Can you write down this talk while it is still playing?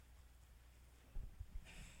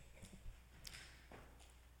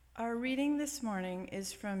Our reading this morning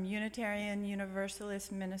is from Unitarian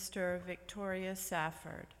Universalist minister Victoria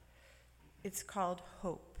Safford. It's called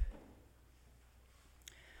Hope.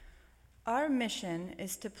 Our mission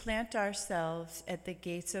is to plant ourselves at the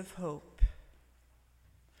gates of hope,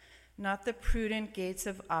 not the prudent gates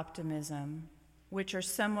of optimism, which are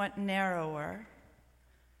somewhat narrower,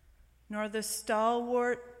 nor the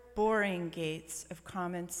stalwart, boring gates of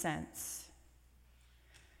common sense,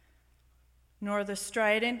 nor the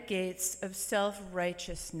strident gates of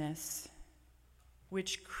self-righteousness,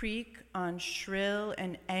 which creak on shrill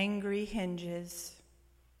and angry hinges,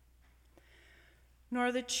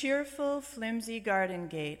 nor the cheerful, flimsy garden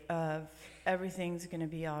gate of everything's going to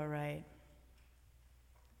be all right.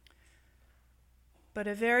 But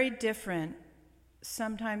a very different,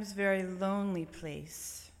 sometimes very lonely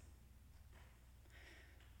place,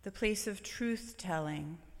 the place of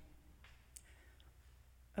truth-telling,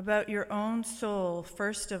 about your own soul,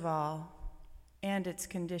 first of all, and its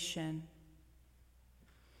condition.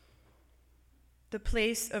 The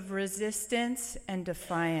place of resistance and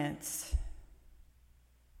defiance.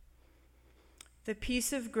 The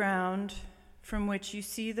piece of ground from which you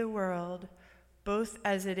see the world, both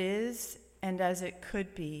as it is and as it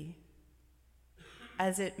could be,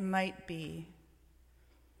 as it might be,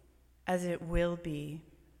 as it will be.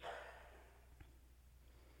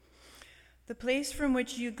 The place from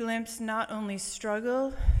which you glimpse not only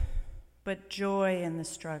struggle, but joy in the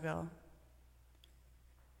struggle.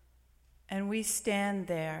 And we stand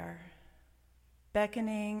there,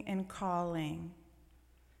 beckoning and calling,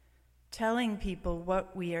 telling people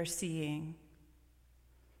what we are seeing,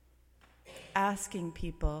 asking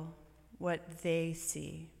people what they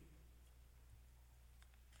see.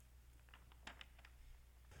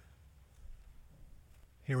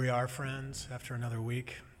 Here we are, friends, after another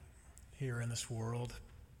week here in this world.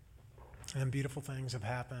 And beautiful things have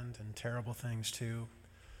happened, and terrible things too.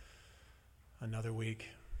 Another week.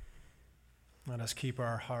 Let us keep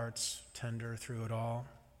our hearts tender through it all,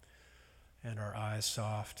 and our eyes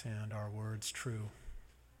soft, and our words true.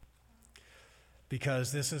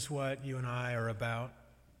 Because this is what you and I are about.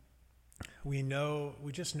 We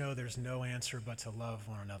just know there's no answer but to love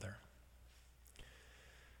one another.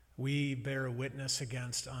 We bear witness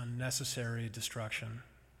against unnecessary destruction.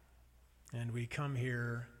 And we come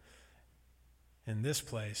here in this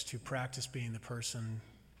place to practice being the person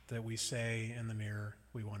that we say in the mirror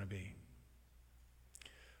we want to be.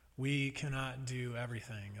 We cannot do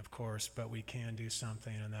everything, of course, but we can do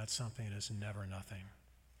something, and that something is never nothing.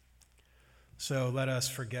 So let us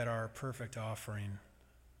forget our perfect offering.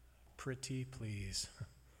 Pretty please.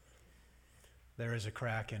 There is a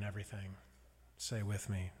crack in everything. Say with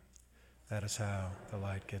me, that is how the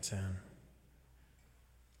light gets in.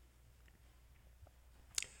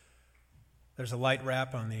 There's a light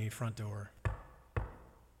rap on the front door. Did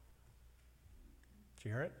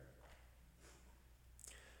you hear it?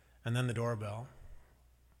 And then the doorbell,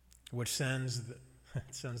 which sends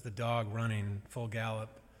the dog running full gallop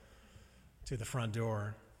to the front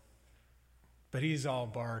door. But he's all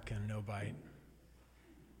bark and no bite,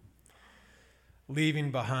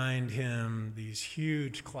 leaving behind him these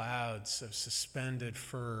huge clouds of suspended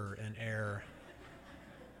fur and air.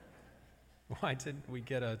 Why didn't we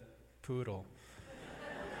get a poodle?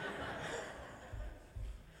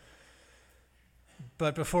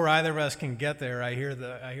 But before either of us can get there, I hear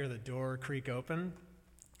the door creak open,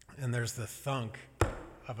 and there's the thunk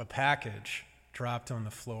of a package dropped on the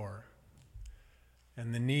floor.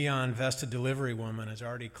 And the neon-vested delivery woman is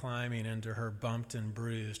already climbing into her bumped and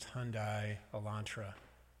bruised Hyundai Elantra,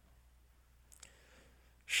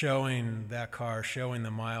 showing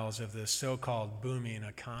the miles of this so-called booming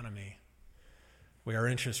economy, where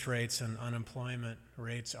interest rates and unemployment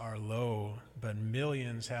rates are low, but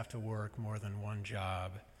millions have to work more than one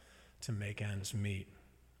job to make ends meet,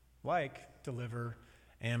 like deliver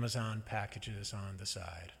Amazon packages on the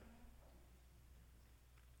side.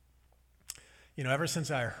 You know, ever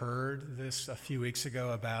since I heard this a few weeks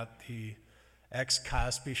ago about the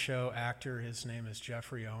ex-Cosby Show actor, his name is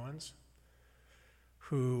Jeffrey Owens,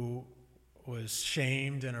 who was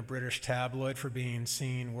shamed in a British tabloid for being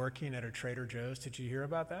seen working at a Trader Joe's. Did you hear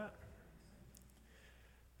about that?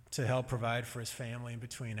 To help provide for his family in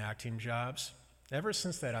between acting jobs. Ever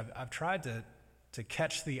since that, I've tried to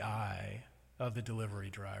catch the eye of the delivery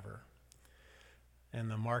driver and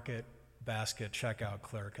the market basket checkout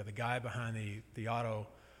clerk, or the guy behind the auto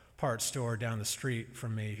parts store down the street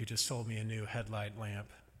from me who just sold me a new headlight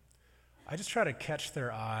lamp. I just try to catch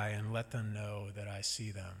their eye and let them know that I see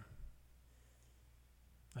them.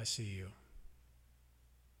 I see you.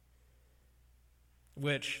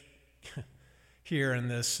 Which here in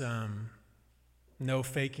this no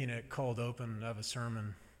faking it cold open of a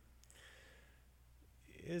sermon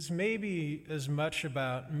is maybe as much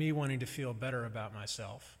about me wanting to feel better about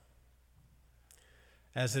myself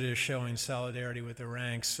as it is showing solidarity with the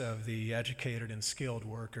ranks of the educated and skilled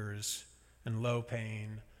workers in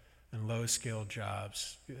low-paying and low-skilled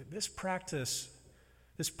jobs. This practicing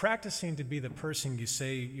to be the person you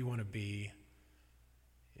say you want to be,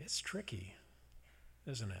 it's tricky,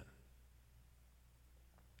 isn't it?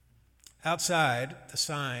 Outside, the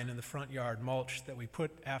sign in the front yard mulch that we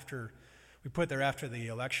put there after the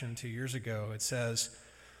election 2 years ago, it says,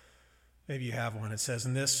 maybe you have one, it says,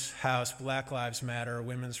 in this house, Black Lives Matter,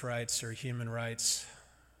 women's rights are human rights.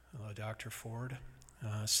 Hello, Dr. Ford.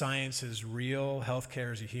 Science is real,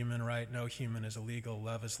 healthcare is a human right, no human is illegal,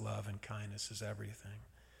 love is love, and kindness is everything.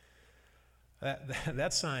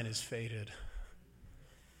 That sign is faded.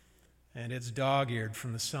 And it's dog-eared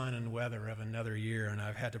from the sun and weather of another year, and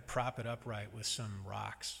I've had to prop it upright with some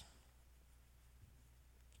rocks.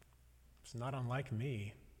 It's not unlike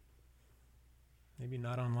me. Maybe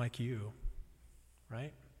not unlike you,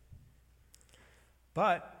 right?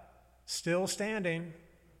 But still standing.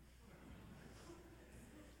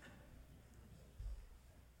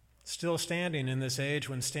 Still standing in this age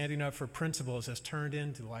when standing up for principles has turned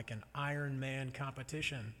into like an Iron Man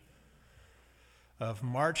competition of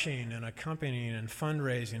marching and accompanying and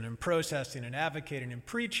fundraising and protesting and advocating and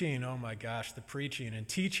preaching. Oh my gosh, the preaching and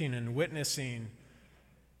teaching and witnessing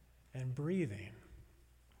and breathing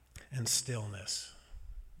and stillness,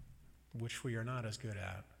 which we are not as good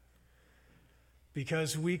at.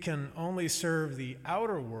 Because we can only serve the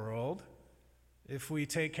outer world if we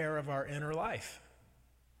take care of our inner life,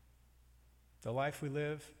 the life we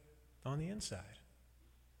live on the inside.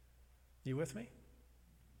 You with me?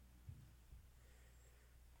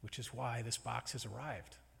 Which is why this box has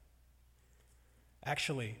arrived.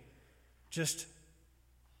 Actually, just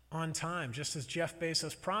on time, just as Jeff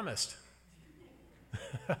Bezos promised.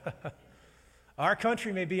 Our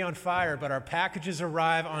country may be on fire, but our packages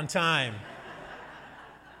arrive on time.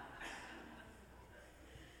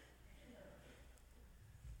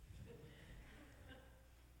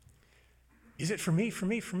 Is it for me, for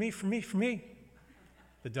me, for me, for me, for me?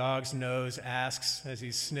 The dog's nose asks as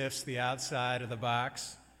he sniffs the outside of the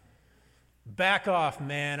box. Back off,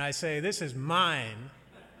 man, I say, this is mine.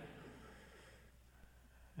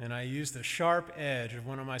 And I use the sharp edge of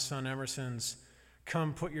one of my son Emerson's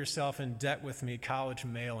come put yourself in debt with me college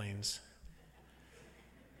mailings.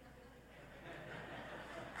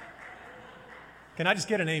 Can I just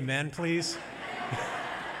get an amen, please?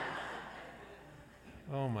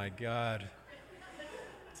 Oh my God.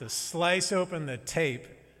 To slice open the tape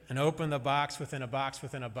and open the box within a box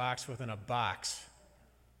within a box within a box.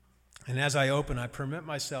 And as I open, I permit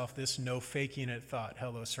myself this no faking it thought,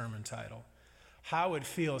 hello sermon title. How it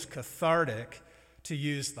feels cathartic to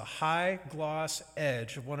use the high gloss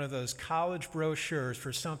edge of one of those college brochures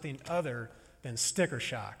for something other than sticker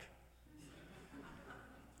shock.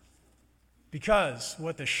 Because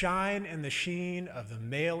what the shine and the sheen of the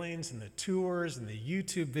mailings and the tours and the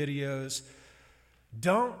YouTube videos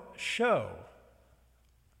don't show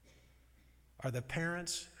are the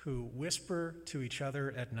parents who whisper to each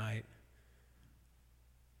other at night,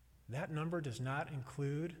 that number does not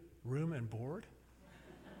include room and board?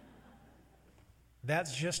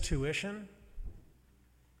 That's just tuition?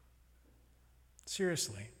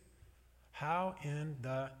 Seriously, how in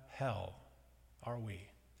the hell are we?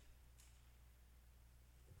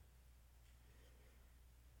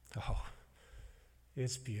 Oh,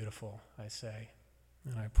 it's beautiful, I say,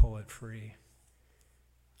 and I pull it free.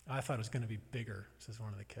 I thought it was going to be bigger, says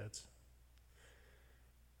one of the kids.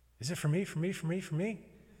 Is it for me, for me, for me, for me?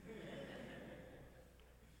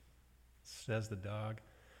 Says the dog.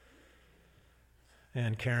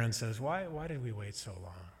 And Karen says, why did we wait so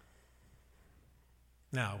long?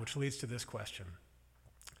 Now, which leads to this question.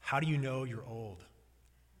 How do you know you're old?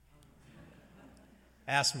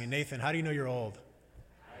 Ask me, Nathan, how do you know you're old?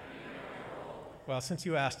 Well, since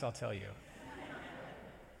you asked, I'll tell you.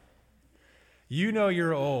 You know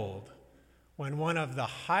you're old when one of the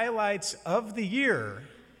highlights of the year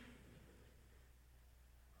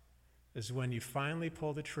is when you finally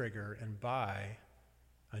pull the trigger and buy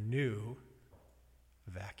a new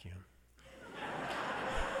vacuum.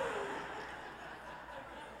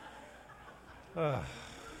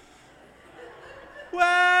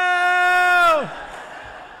 Wow!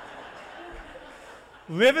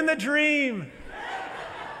 Living the dream.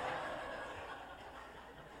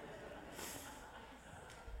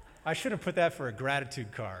 I should have put that for a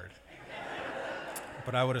gratitude card,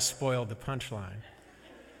 but I would have spoiled the punchline.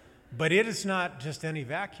 But it is not just any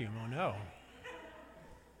vacuum, oh no.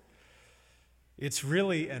 It's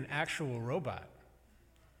really an actual robot.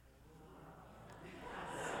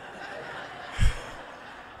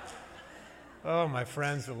 Oh, my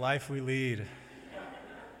friends, the life we lead.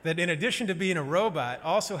 That in addition to being a robot,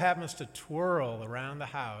 also happens to twirl around the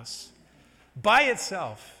house by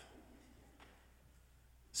itself,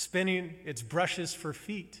 spinning its brushes for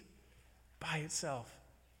feet by itself,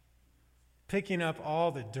 picking up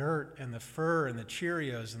all the dirt and the fur and the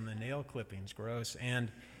Cheerios and the nail clippings, gross,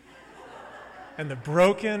 and the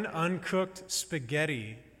broken, uncooked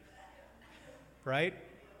spaghetti, right,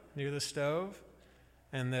 near the stove,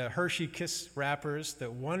 and the Hershey Kiss wrappers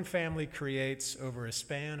that one family creates over a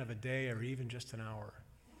span of a day or even just an hour.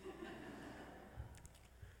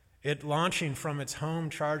 It launching from its home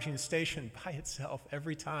charging station by itself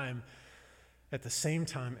every time, at the same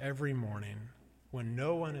time every morning, when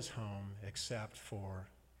no one is home except for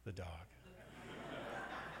the dog.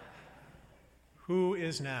 Who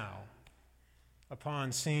is now,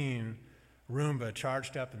 upon seeing Roomba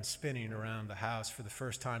charged up and spinning around the house for the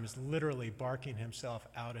first time, is literally barking himself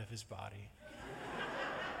out of his body?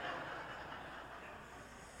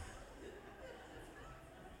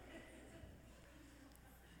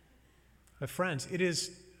 But friends, it's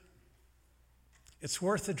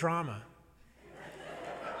worth the drama.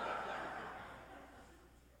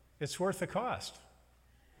 It's worth the cost.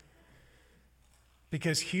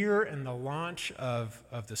 Because here in the launch of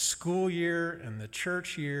the school year and the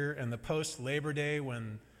church year and the post-Labor Day,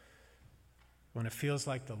 when it feels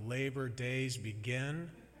like the Labor Days begin,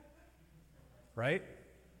 right?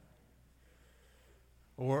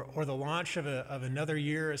 Or the launch of another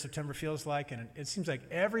year, as September feels like, and it seems like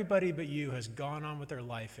everybody but you has gone on with their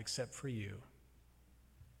life except for you.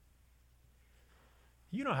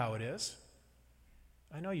 You know how it is.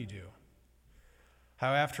 I know you do.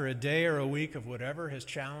 How after a day or a week of whatever has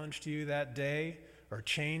challenged you that day or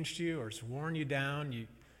changed you or has worn you down,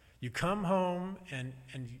 you come home and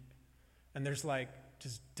there's like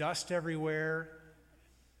just dust everywhere,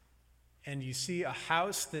 and you see a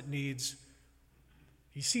house that needs,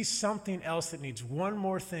 you see something else that needs one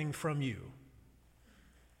more thing from you.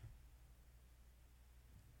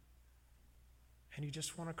 And you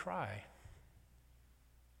just want to cry.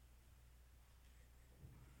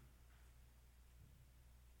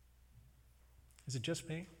 Is it just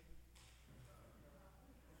me?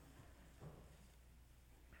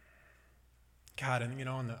 God, and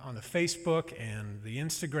on the Facebook and the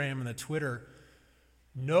Instagram and the Twitter,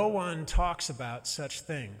 no one talks about such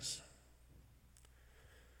things.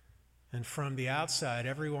 And from the outside,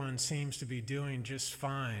 everyone seems to be doing just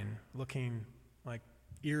fine, looking like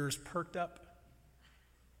ears perked up.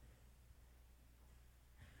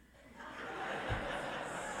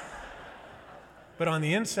 But on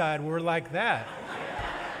the inside, we're like that.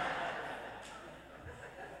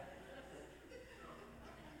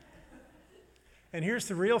 And here's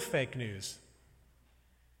the real fake news,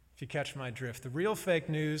 if you catch my drift. The real fake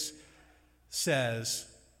news says,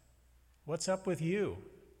 what's up with you?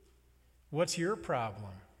 What's your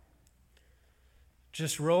problem?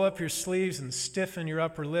 Just roll up your sleeves and stiffen your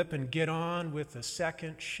upper lip and get on with the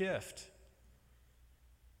second shift.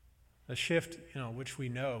 A shift, which we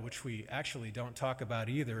know, which we actually don't talk about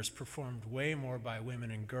either, is performed way more by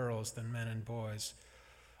women and girls than men and boys.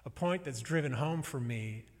 A point that's driven home for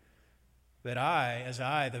me that I,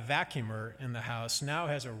 the vacuumer in the house, now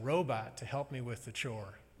has a robot to help me with the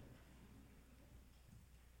chore.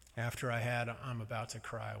 After I had I'm about to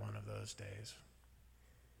cry one of those days.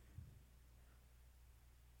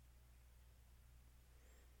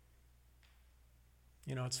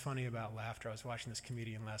 It's funny about laughter. I was watching this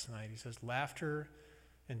comedian last night. He says, laughter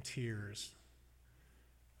and tears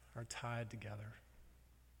are tied together.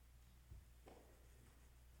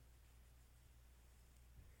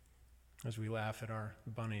 As we laugh at our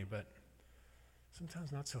bunny, but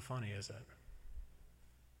sometimes not so funny, is it?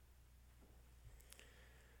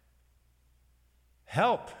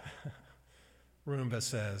 Help, Roomba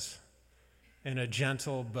says, in a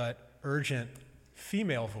gentle but urgent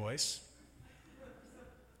female voice.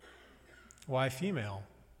 Why female,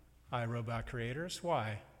 iRobot creators?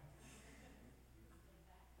 Why?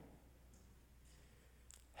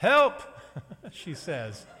 Help, she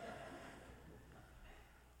says.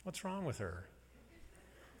 What's wrong with her?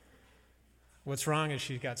 What's wrong is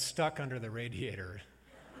she got stuck under the radiator.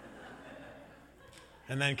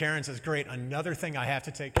 And then Karen says, great, another thing I have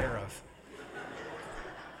to take care of.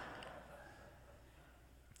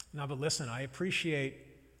 Now, but listen, I appreciate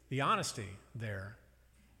the honesty there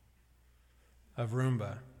of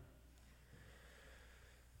Roomba.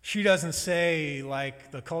 She doesn't say,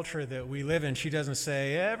 like the culture that we live in, she doesn't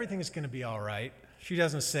say, everything is going to be all right. She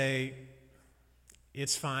doesn't say,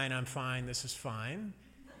 it's fine, I'm fine, this is fine.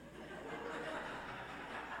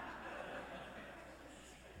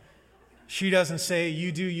 She doesn't say,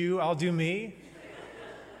 you do you, I'll do me.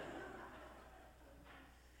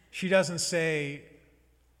 She doesn't say,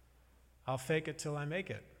 I'll fake it till I make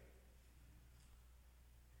it.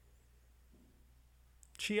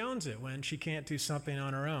 She owns it when she can't do something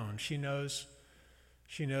on her own. She knows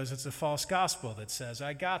it's a false gospel that says,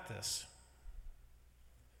 I got this.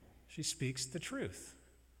 She speaks the truth.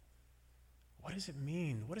 What does it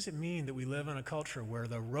mean? What does it mean that we live in a culture where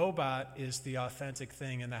the robot is the authentic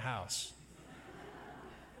thing in the house?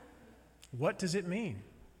 What does it mean?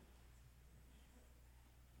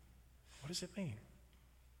 What does it mean?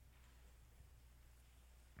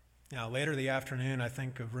 Now, later the afternoon, I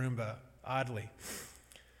think of Roomba, oddly,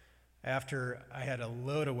 after I had a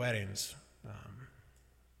load of weddings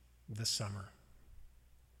this summer.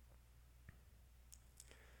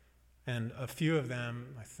 And a few of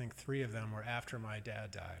them, I think 3 of them, were after my dad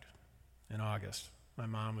died in August. My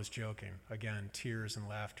mom was joking. Again, tears and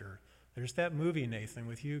laughter. There's that movie, Nathan,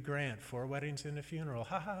 with Hugh Grant, 4 weddings and a funeral.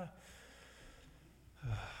 Ha ha.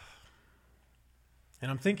 And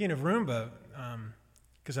I'm thinking of Roomba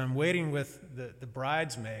because I'm waiting with the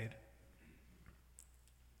bridesmaid.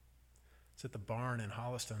 It's at the barn in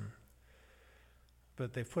Holliston.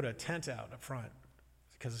 But they've put a tent out up front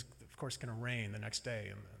because, of course, it's going to rain the next day,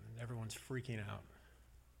 and everyone's freaking out.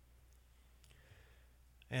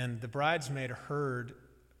 And the bridesmaid heard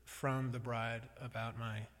from the bride about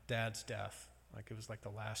my dad's death. It was like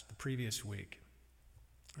the previous week.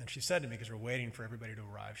 And she said to me, because we're waiting for everybody to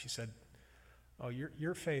arrive, she said, oh,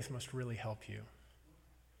 your faith must really help you,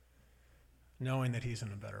 knowing that he's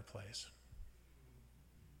in a better place.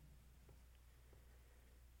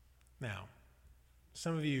 Now,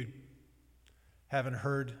 some of you haven't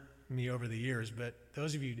heard me over the years, but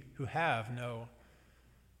those of you who have know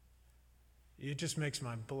it just makes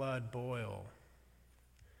my blood boil.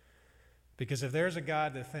 Because if there's a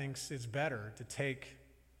God that thinks it's better to take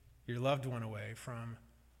your loved one away from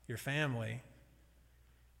your family,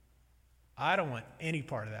 I don't want any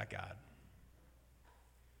part of that God.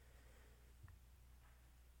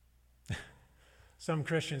 Some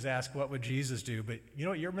Christians ask, what would Jesus do? But you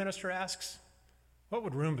know what your minister asks? What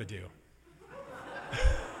would Roomba do?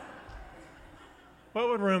 What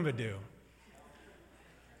would Roomba do?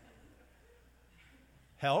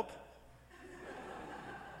 Help?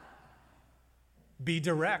 Be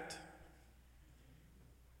direct.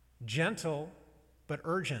 Gentle, but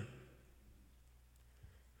urgent.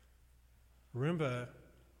 Roomba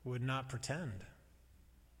would not pretend.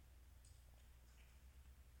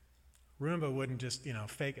 Roomba wouldn't just,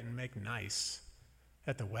 fake it and make nice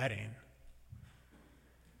at the wedding.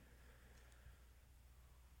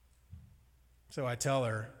 So I tell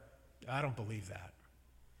her, I don't believe that.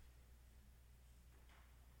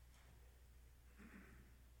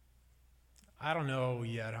 I don't know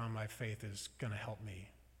yet how my faith is going to help me.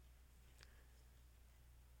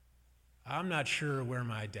 I'm not sure where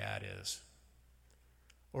my dad is,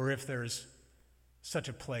 or if there's such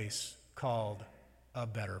a place called a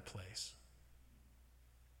better place.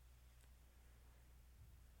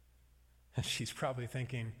 And she's probably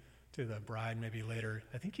thinking to the bride maybe later,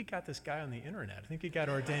 I think you got this guy on the internet. I think he got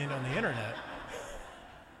ordained on the internet.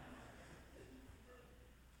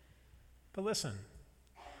 But listen,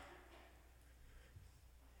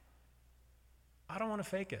 I don't want to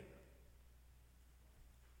fake it.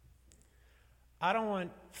 I don't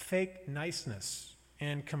want fake niceness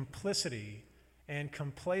and complicity and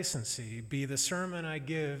complacency be the sermon I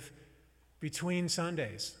give between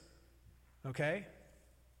Sundays, okay?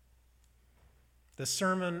 The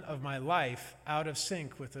sermon of my life out of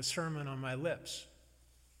sync with the sermon on my lips.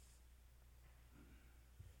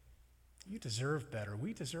 You deserve better.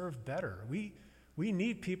 We deserve better. We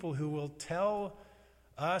need people who will tell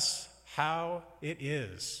us how it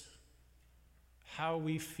is, how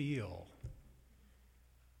we feel,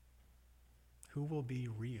 who will be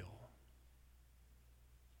real.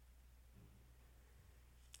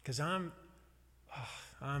 Because I'm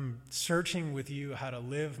searching with you how to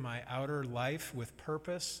live my outer life with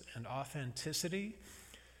purpose and authenticity.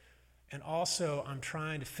 And also, I'm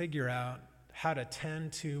trying to figure out how to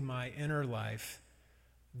tend to my inner life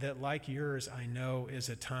that, like yours, I know is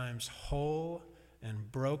at times whole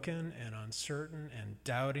and broken and uncertain and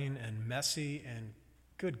doubting and messy and,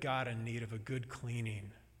 good God, in need of a good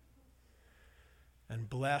cleaning. And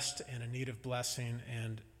blessed and in need of blessing,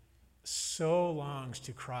 and so longs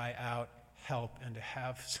to cry out help and to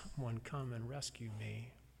have someone come and rescue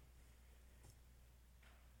me.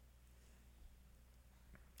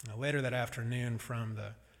 Later that afternoon from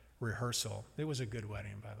the rehearsal, it was a good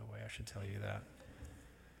wedding, by the way, I should tell you that.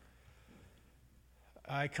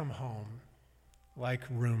 I come home like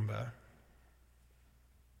Roomba.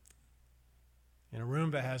 And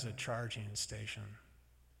Roomba has a charging station.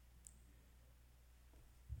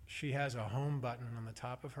 She has a home button on the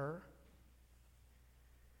top of her.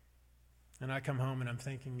 And I come home and I'm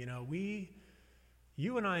thinking,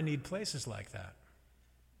 you and I need places like that.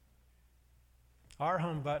 Our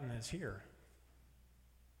home button is here.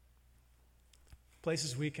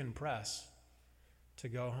 Places we can press to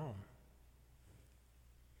go home.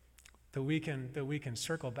 That we can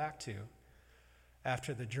circle back to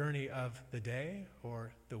after the journey of the day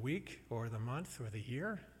or the week or the month or the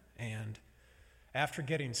year, and after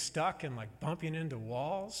getting stuck and bumping into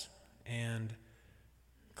walls and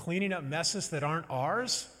cleaning up messes that aren't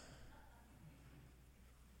ours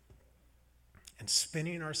and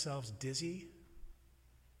spinning ourselves dizzy.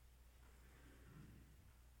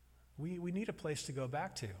 We need a place to go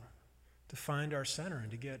back to find our center and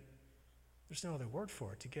to get, there's no other word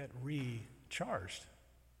for it, to get recharged,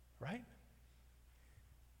 right?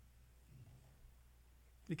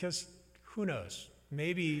 Because who knows,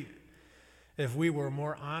 maybe if we were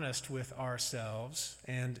more honest with ourselves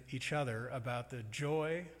and each other about the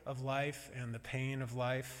joy of life and the pain of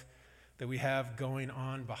life that we have going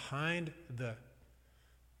on behind the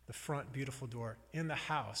front beautiful door in the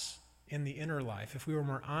house, in the inner life, if we were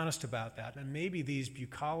more honest about that, and maybe these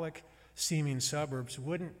bucolic seeming suburbs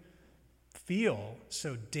wouldn't feel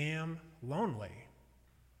so damn lonely,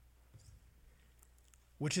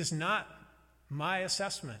 which is not my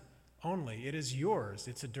assessment only. It is yours.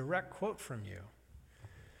 It's a direct quote from you.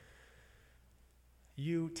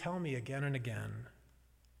 You tell me again and again,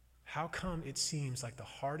 how come it seems like the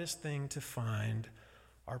hardest thing to find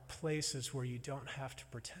are places where you don't have to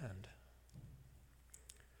pretend?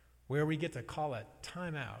 Where we get to call it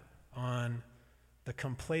time out on the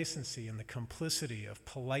complacency and the complicity of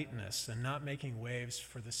politeness and not making waves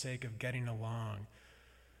for the sake of getting along.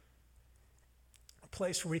 A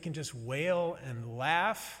place where we can just wail and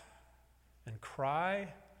laugh and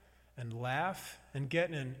cry and laugh and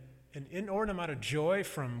get an inordinate amount of joy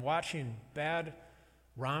from watching bad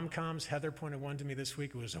rom-coms. Heather pointed one to me this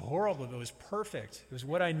week. It was horrible, but it was perfect. It was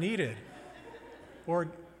what I needed. Or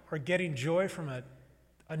getting joy from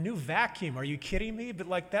a new vacuum. Are you kidding me?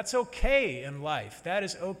 But that's okay in life. That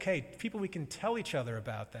is okay. People, we can tell each other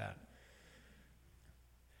about that.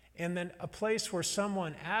 And then a place where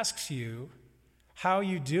someone asks you, how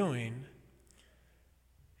you doing?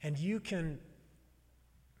 And you can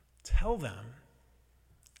tell them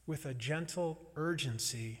with a gentle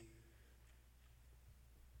urgency,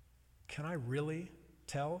 can I really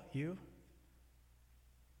tell you?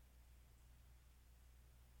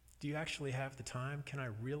 Do you actually have the time? Can I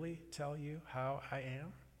really tell you how I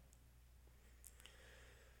am?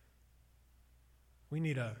 We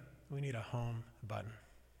need a home button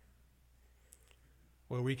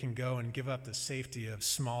where we can go and give up the safety of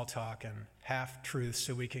small talk and half-truths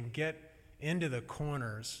so we can get into the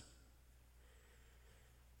corners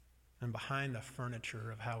and behind the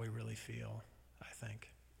furniture of how we really feel, I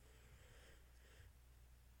think.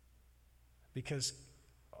 Because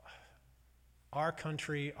our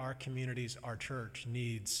country, our communities, our church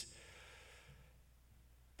needs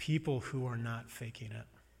people who are not faking it.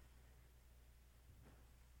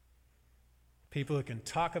 People who can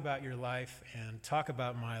talk about your life and talk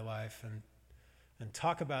about my life and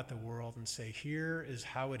talk about the world and say, here is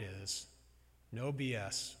how it is. No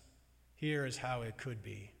BS. Here is how it could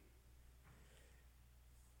be.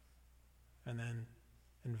 And then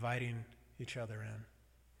inviting each other in,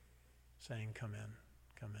 saying, come in,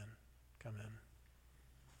 come in. Come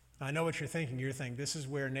in. I know what you're thinking. You're thinking, this is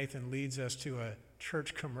where Nathan leads us to a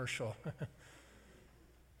church commercial.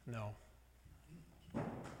 No.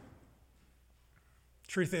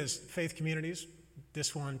 Truth is, faith communities,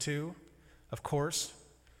 this one too, of course,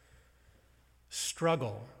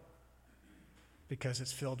 struggle because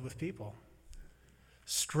it's filled with people.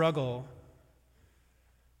 Struggle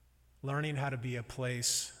learning how to be a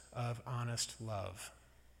place of honest love.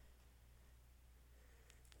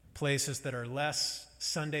 Places that are less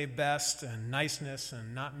Sunday best and niceness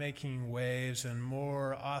and not making waves and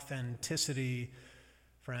more authenticity,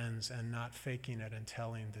 friends, and not faking it and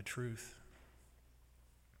telling the truth.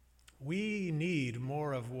 We need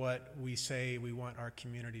more of what we say we want our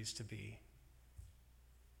communities to be.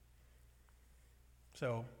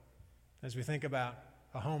 So, as we think about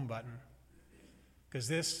a home button, because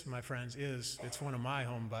this, my friends, it's one of my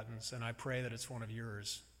home buttons, and I pray that it's one of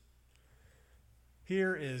yours.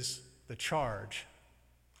 Here is the charge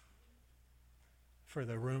for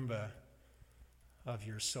the Roomba of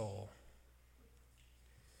your soul.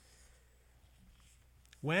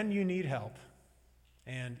 When you need help,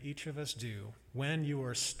 and each of us do, when you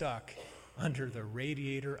are stuck under the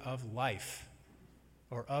radiator of life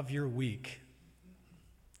or of your week,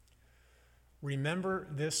 remember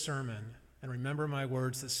this sermon and remember my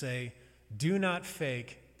words that say, do not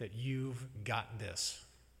fake that you've got this.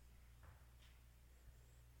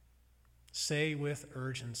 Say with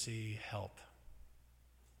urgency, help.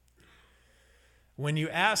 When you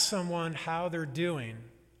ask someone how they're doing,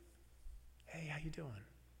 hey, how you doing?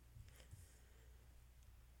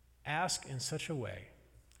 Ask in such a way,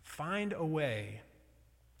 find a way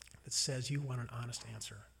that says you want an honest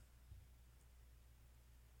answer.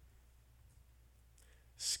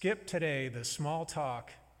 Skip today the small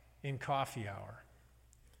talk in coffee hour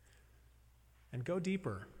and go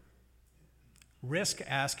deeper. Risk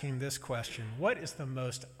asking this question: what is the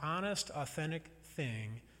most honest, authentic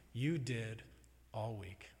thing you did all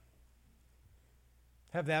week?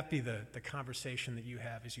 Have that be the conversation that you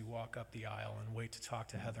have as you walk up the aisle and wait to talk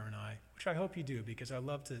to Heather and I, which I hope you do because I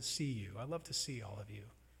love to see you. I love to see all of you.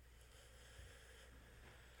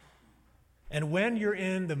 And when you're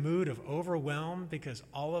in the mood of overwhelm, because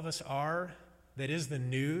all of us are, that is the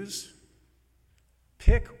news,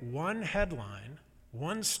 pick one headline,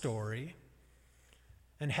 one story,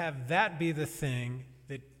 and have that be the thing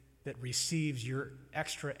that receives your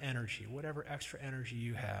extra energy, whatever extra energy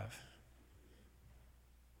you have.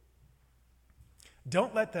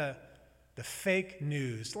 Don't let the fake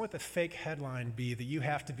news, don't let the fake headline be that you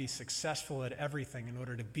have to be successful at everything in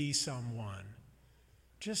order to be someone.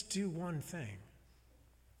 Just do one thing.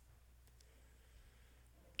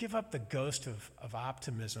 Give up the ghost of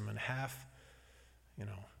optimism and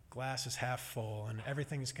glass is half full and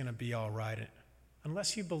everything's going to be all right,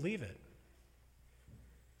 unless you believe it.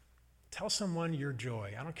 Tell someone your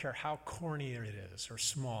joy. I don't care how corny it is or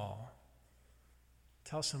small.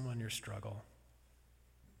 Tell someone your struggle.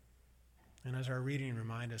 And as our reading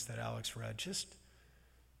reminds us that Alex read, just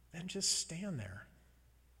stand there.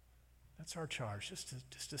 That's our charge,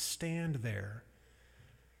 just to stand there,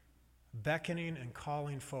 beckoning and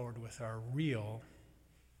calling forward with our real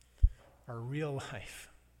life,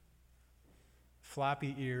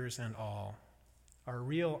 floppy ears and all, our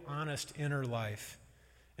real honest inner life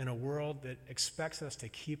in a world that expects us to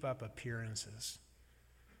keep up appearances.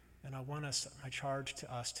 And my charge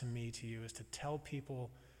to us, to me, to you, is to tell people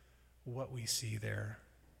what we see there,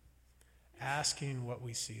 asking what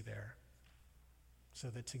we see there, so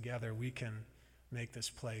that together we can make this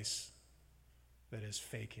place that is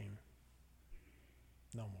faking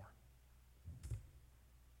no more.